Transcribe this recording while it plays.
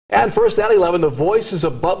And first at 11, the voices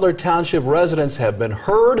of Butler Township residents have been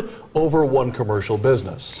heard over one commercial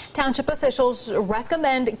business. Township officials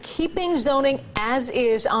recommend keeping zoning as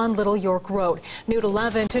is on Little York Road. New at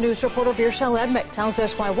 11, 2 News reporter Birshel Edmick tells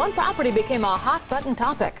us why one property became a hot-button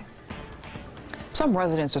topic. Some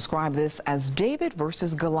residents describe this as David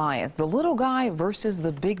versus Goliath, the little guy versus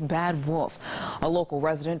the big bad wolf. A local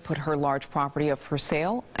resident put her large property up for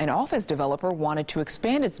sale. An office developer wanted to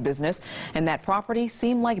expand its business, and that property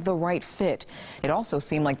seemed like the right fit. It also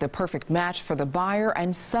seemed like the perfect match for the buyer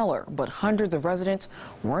and seller, but hundreds of residents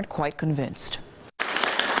weren't quite convinced.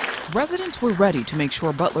 Residents were ready to make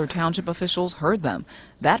sure Butler Township officials heard them.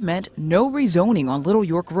 That meant no rezoning on Little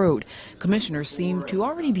York Road. Commissioners seem to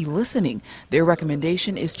already be listening. Their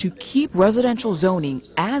recommendation is to keep residential zoning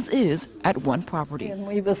as is at one property. And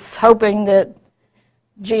we was hoping that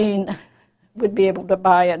Gene would be able to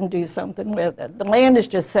buy it and do something with it. The land is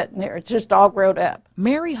just sitting there. It's just all grown up.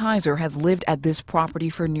 Mary Heiser has lived at this property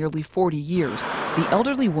for nearly 40 years. The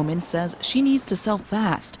elderly woman says she needs to sell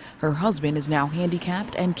fast. Her husband is now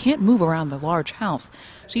handicapped and can't move around the large house.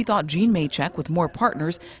 She thought Gene Maycheck, with more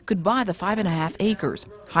partners, could buy the 5.5 acres.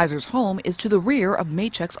 Heiser's home is to the rear of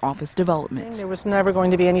Maycheck's office developments. There was never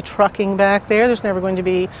going to be any trucking back there. There's never going to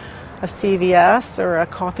be a CVS or a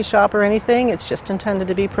coffee shop or anything. It's just intended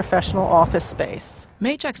to be professional office space.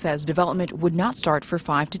 Maycheck says development would not start for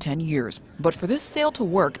 5 to 10 years. But for this sale to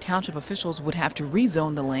work, township officials would have to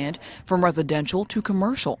rezone the land from residential to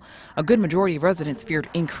commercial. A good majority of residents feared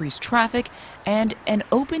increased traffic and an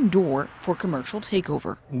open door for commercial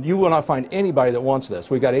takeover. You will not find anybody that wants this.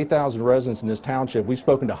 We've got 8,000 residents in this township. We've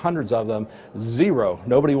spoken to hundreds of them. Zero.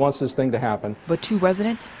 Nobody wants this thing to happen. But two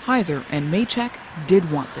residents, Heiser and Maycheck, did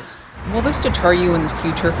want this. Will this deter you in the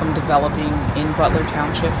future from developing in Butler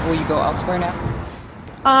Township? Will you go elsewhere now?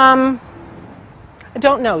 I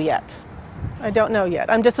don't know yet. I don't know yet.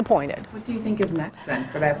 I'm disappointed. What do you think is next then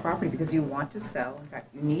for that property? Because you want to sell. In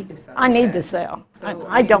fact, you need to sell. I need to sell. So,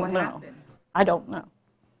 I don't know. Happens? I don't know.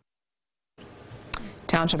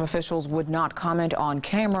 Township officials would not comment on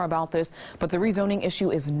camera about this, but the rezoning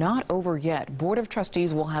issue is not over yet. Board of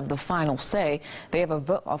Trustees will have the final say. They have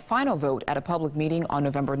a final vote at a public meeting on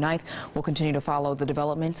November 9th. We'll continue to follow the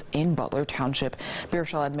developments in Butler Township.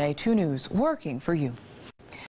 Birshel Edmick, 2 News, working for you.